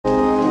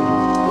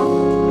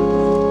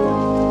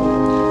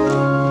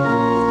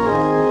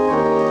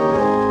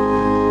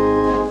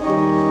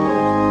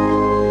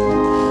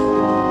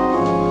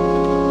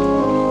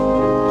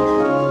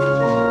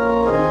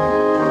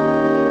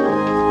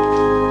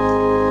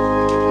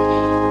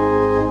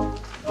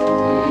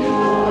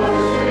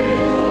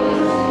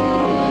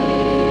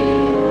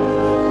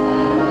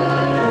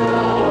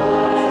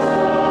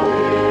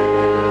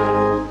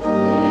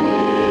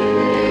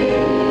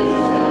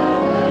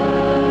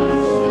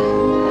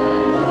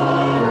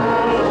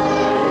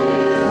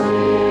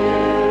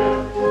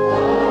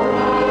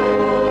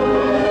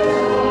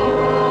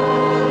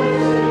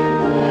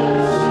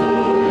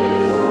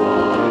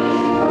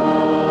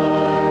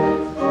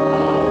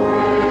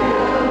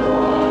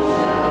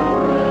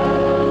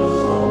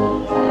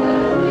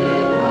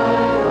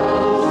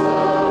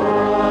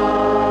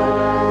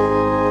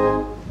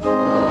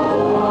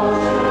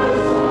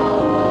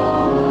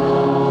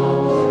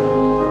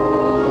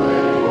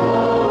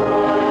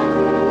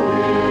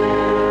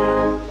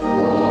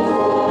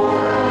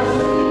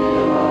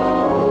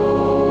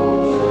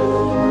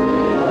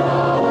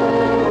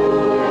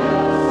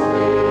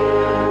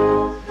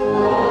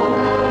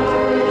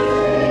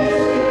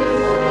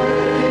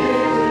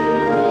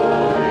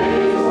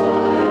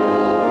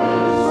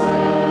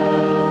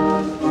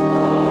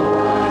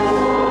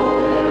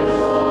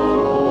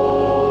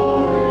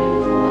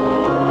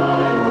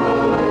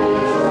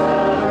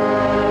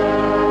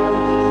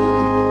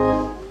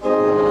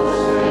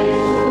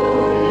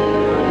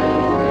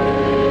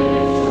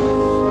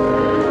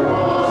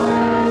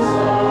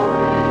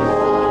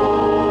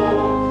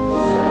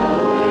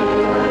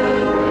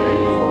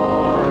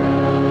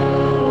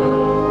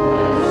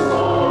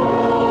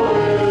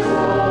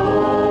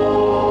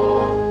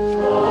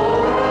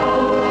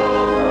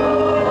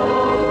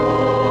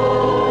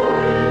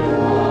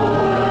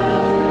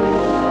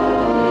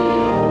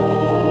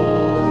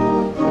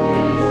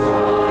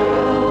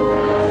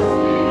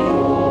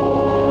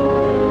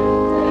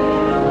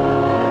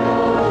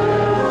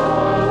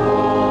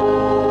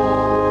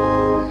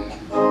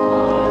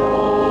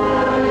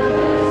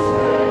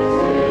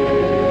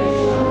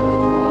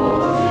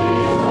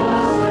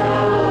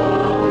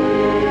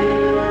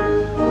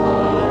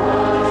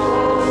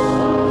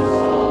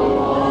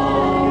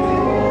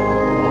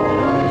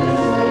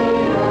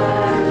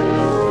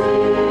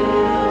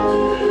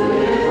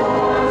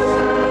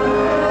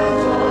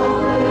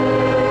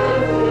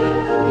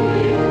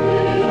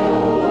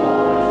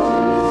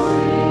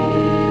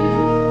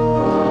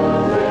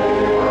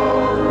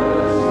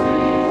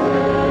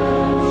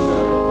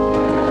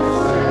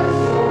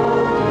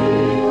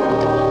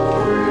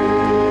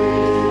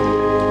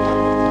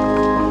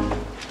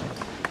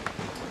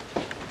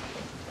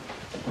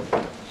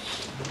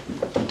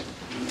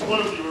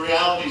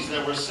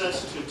we're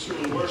sensitive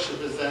to in worship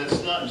is that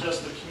it's not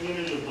just the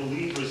community of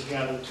believers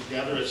gathered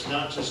together, it's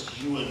not just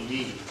you and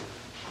me,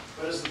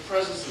 but it's the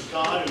presence of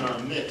God in our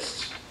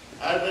midst.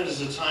 Advent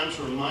is a time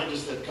to remind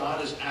us that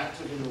God is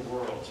active in the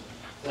world,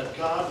 that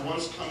God,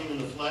 once coming in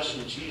the flesh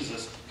in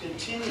Jesus,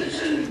 continues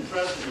to be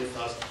present with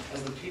us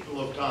as the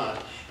people of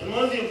God. And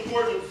one of the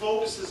important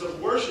focuses of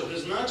worship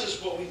is not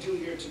just what we do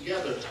here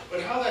together,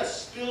 but how that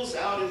spills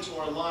out into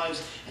our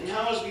lives, and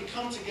how as we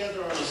come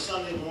together on a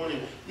Sunday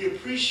morning, we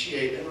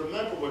appreciate and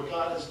remember what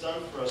God has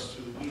done for us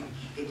through the week,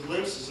 the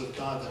glimpses of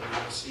God that we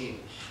have seen.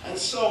 And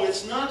so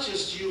it's not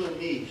just you and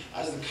me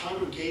as the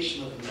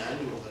congregation of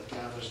Emmanuel that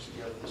gathers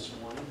together this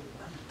morning.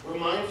 We're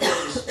mindful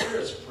of the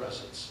Spirit's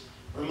presence.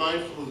 We're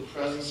mindful of the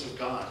presence of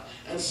God.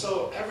 And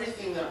so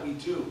everything that we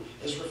do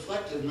is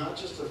reflective not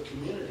just of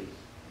community,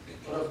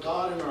 but of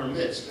God in our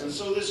midst. And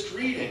so this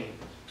greeting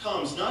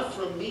comes not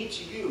from me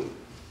to you,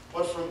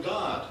 but from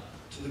God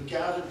to the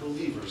gathered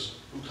believers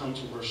who come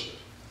to worship.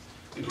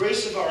 The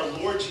grace of our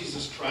Lord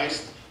Jesus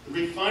Christ, the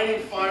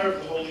refining fire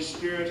of the Holy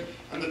Spirit,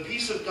 and the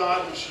peace of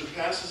God which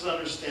surpasses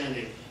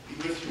understanding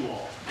be with you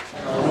all.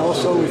 And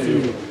also with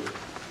you.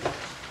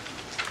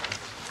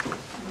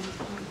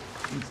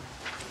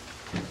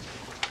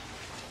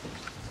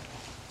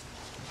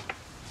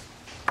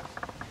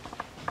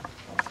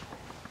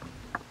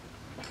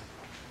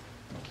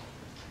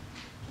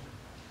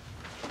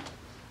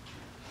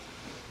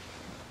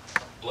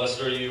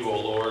 Blessed are you, O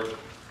Lord.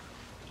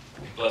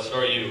 Blessed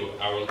are you,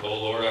 O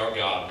Lord our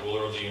God,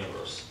 ruler of the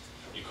universe.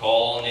 You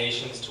call all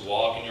nations to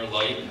walk in your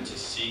light and to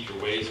seek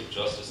your ways of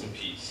justice and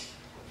peace.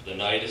 For the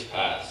night is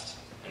past,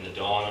 and the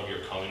dawn of your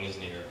coming is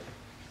near.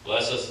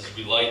 Bless us as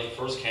we light the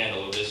first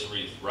candle of this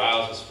wreath.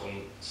 Rouse us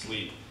from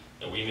sleep,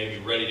 that we may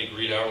be ready to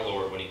greet our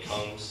Lord when he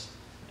comes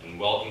and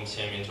welcomes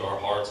him into our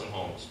hearts and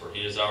homes. For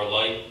he is our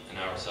light and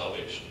our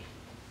salvation.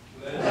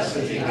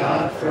 Blessed be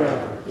God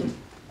forever.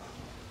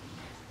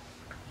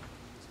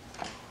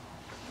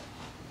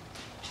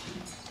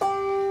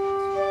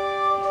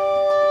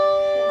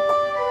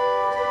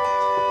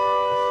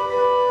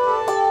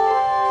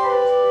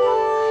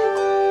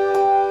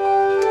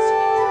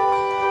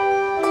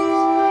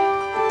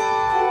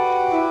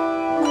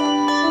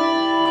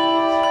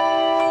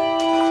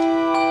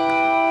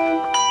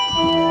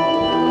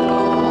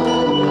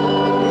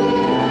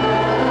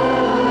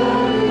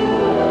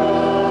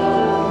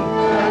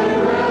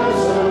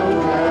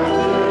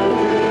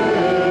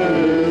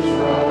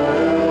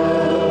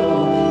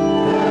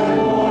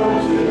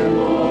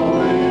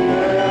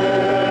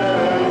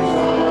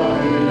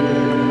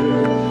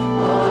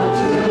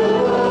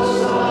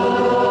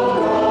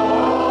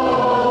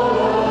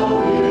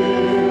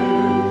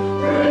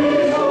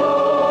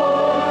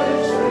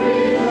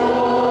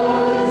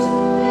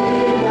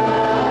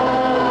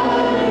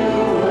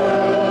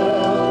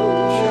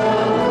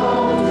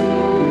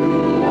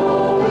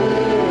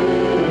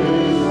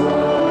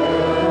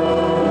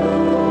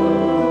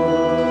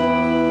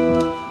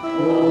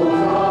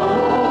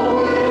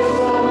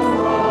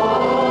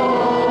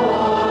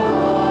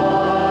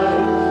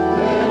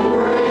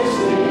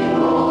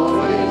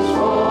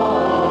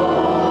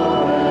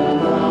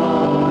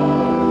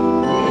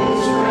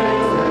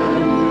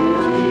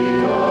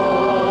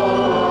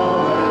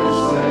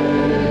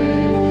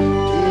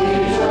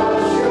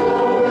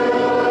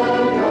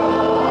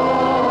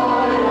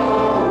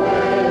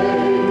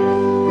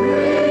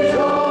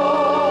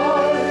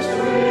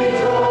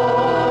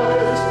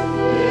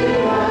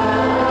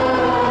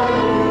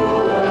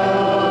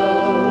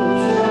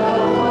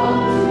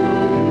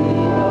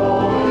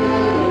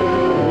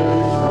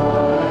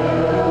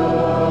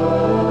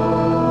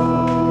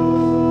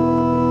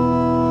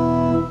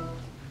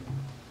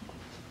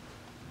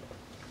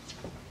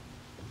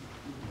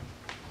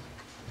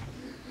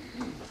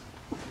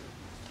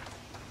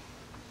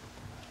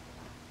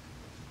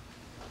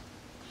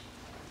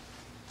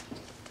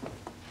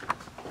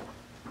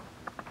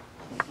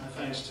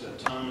 Thanks to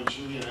Tom and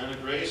Julie and Anna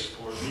Grace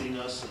for leading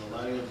us in the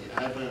lighting of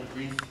the Advent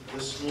wreath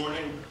this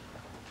morning.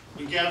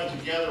 We gather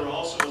together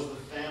also as the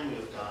family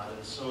of God,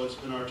 and so it's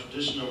been our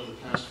tradition over the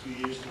past few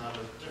years to have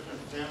a different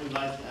family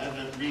light, the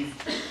Advent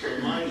wreath, to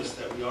remind us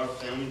that we are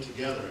family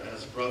together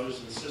as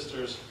brothers and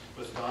sisters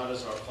with God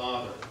as our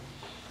Father.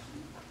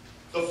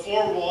 The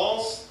four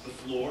walls, the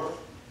floor,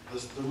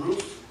 the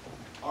roof,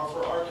 are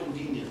for our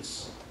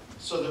convenience,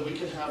 so that we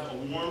can have a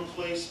warm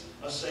place,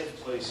 a safe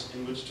place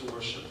in which to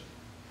worship.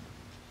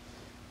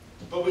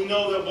 But we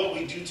know that what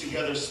we do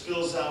together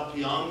spills out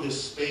beyond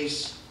this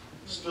space,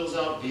 spills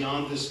out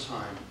beyond this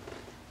time.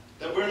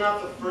 That we're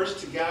not the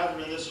first to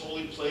gather in this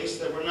holy place,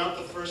 that we're not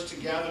the first to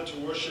gather to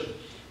worship,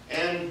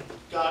 and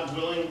God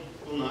willing,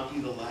 will not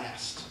be the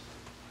last.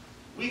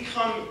 We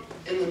come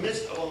in the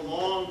midst of a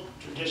long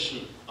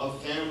tradition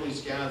of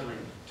families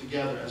gathering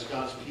together as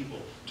God's people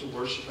to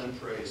worship and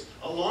praise.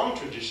 A long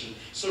tradition.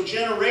 So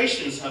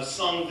generations have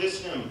sung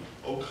this hymn,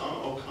 O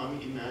come,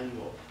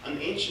 Emmanuel, an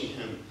ancient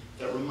hymn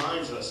that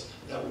reminds us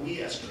that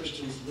we as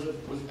Christians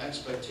live with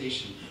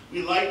expectation.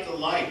 We light the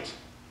light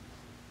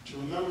to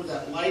remember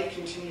that light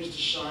continues to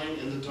shine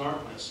in the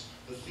darkness,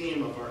 the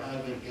theme of our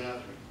Advent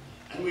gathering.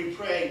 And we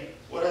pray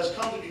what has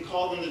come to be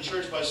called in the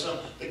church by some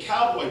the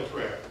cowboy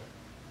prayer.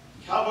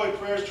 Cowboy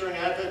prayers during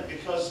Advent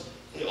because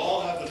they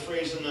all have the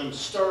phrase in them,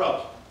 stir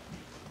up.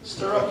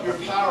 Stir up your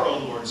power, O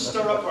Lord.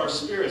 Stir up our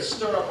spirits.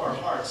 Stir up our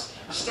hearts.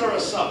 Stir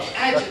us up.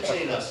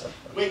 Agitate us.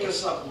 Wake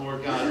us up,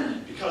 Lord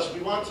God, because we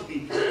want to be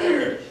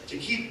prepared to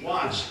keep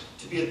watch,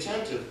 to be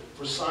attentive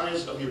for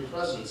signs of your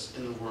presence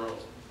in the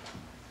world.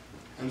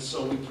 And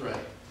so we pray.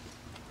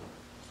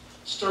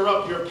 Stir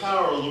up your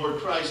power, O Lord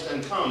Christ,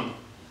 and come.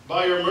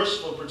 By your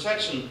merciful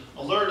protection,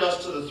 alert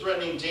us to the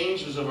threatening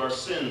dangers of our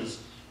sins,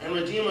 and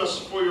redeem us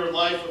for your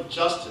life of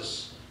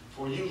justice.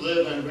 For you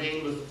live and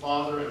reign with the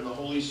Father and the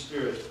Holy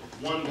Spirit,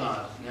 one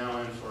God,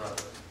 now and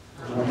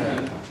forever.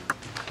 Amen.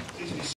 Please be seated.